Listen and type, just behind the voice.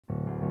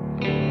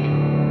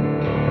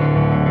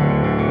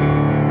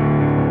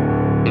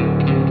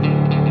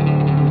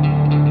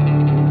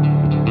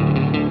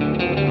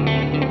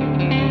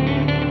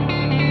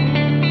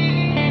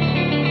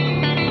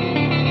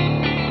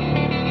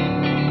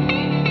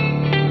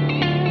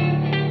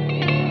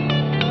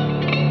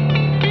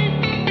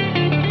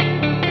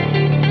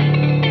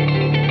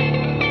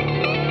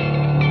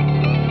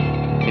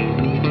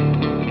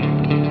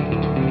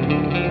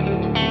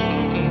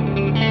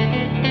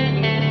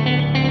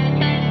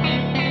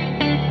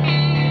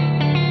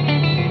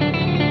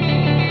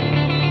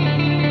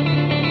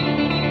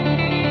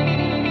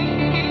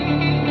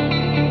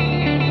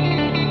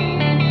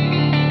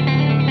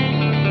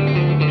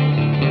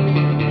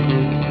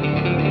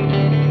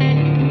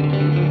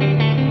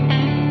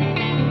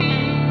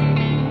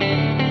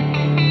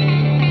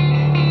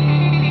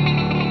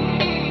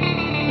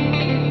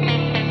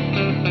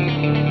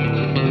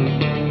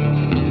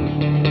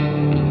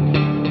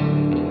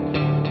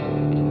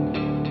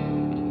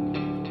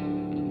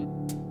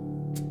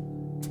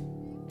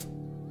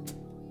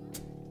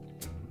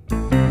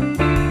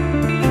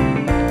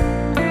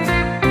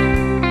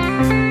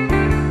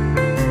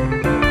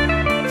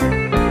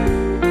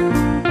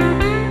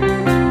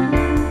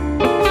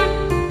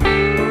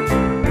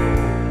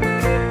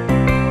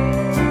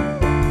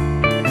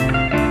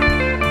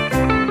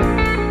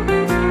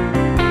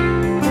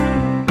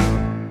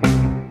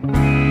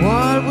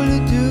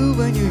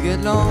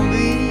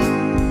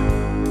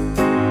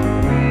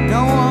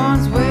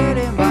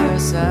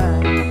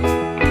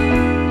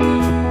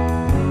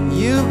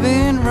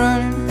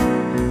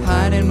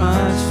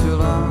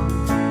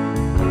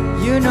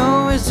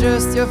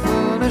just your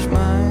foolish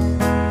mind.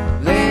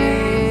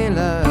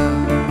 Layla,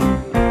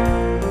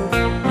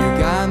 you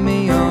got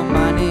me on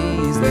my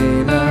knees,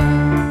 Layla.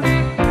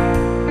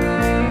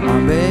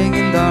 I'm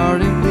begging,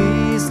 darling,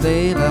 please,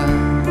 Layla.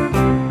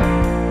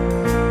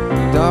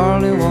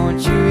 Darling,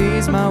 won't you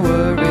ease my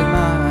worried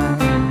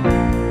mind?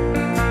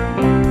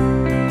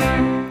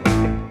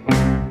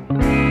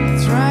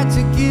 I tried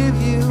to give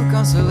you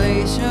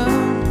consolation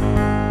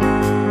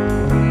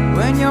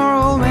when your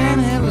old man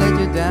had let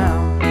you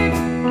down.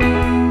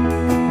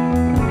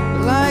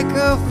 Like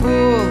a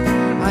fool,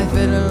 I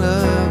fell in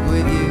love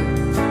with you.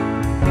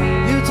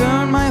 You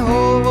turned my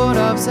whole world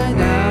upside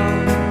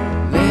down.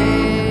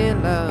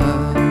 Layla,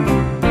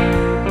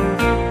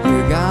 you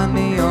got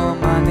me on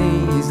my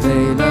knees,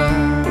 Layla.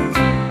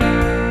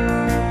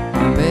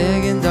 I'm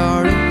begging,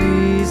 darling,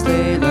 please,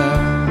 Layla.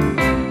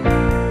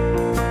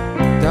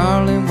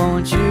 Darling,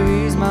 won't you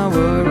ease my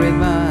worried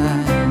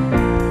mind?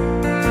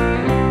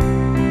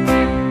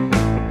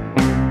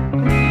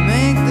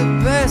 Make the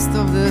best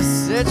of the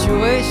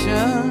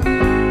situation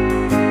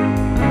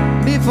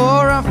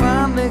before I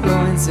finally go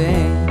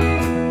insane.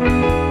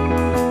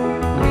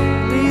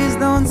 Please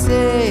don't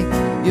say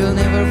you'll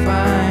never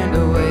find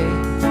a way,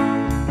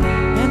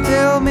 and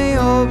tell me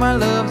all my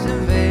love's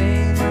in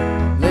vain.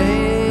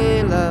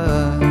 Layla,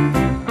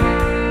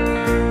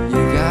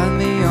 you got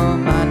me on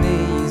my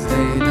knees,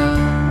 Layla.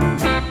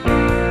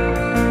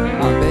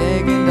 I'm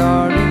begging,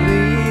 darling,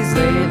 please,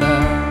 Layla.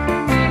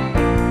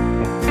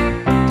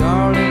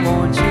 Darling,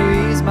 won't you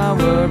ease my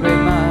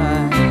worried mind?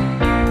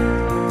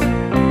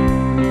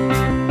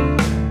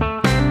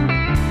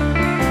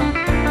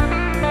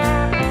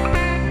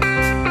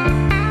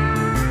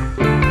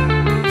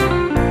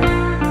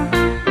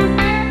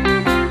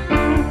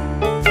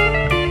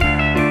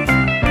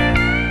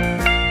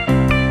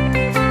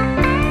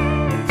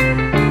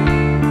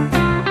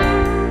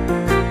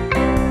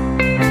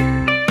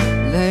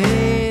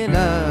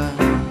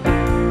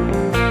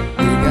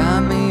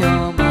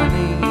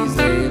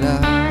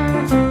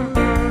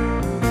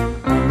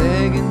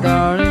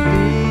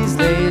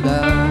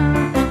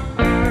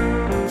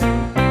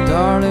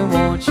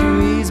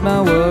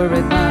 My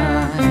worried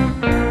mind.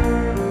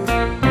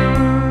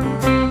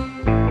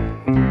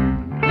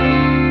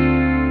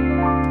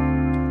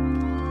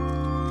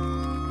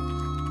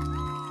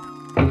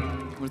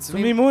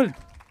 Mulțumim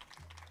mult!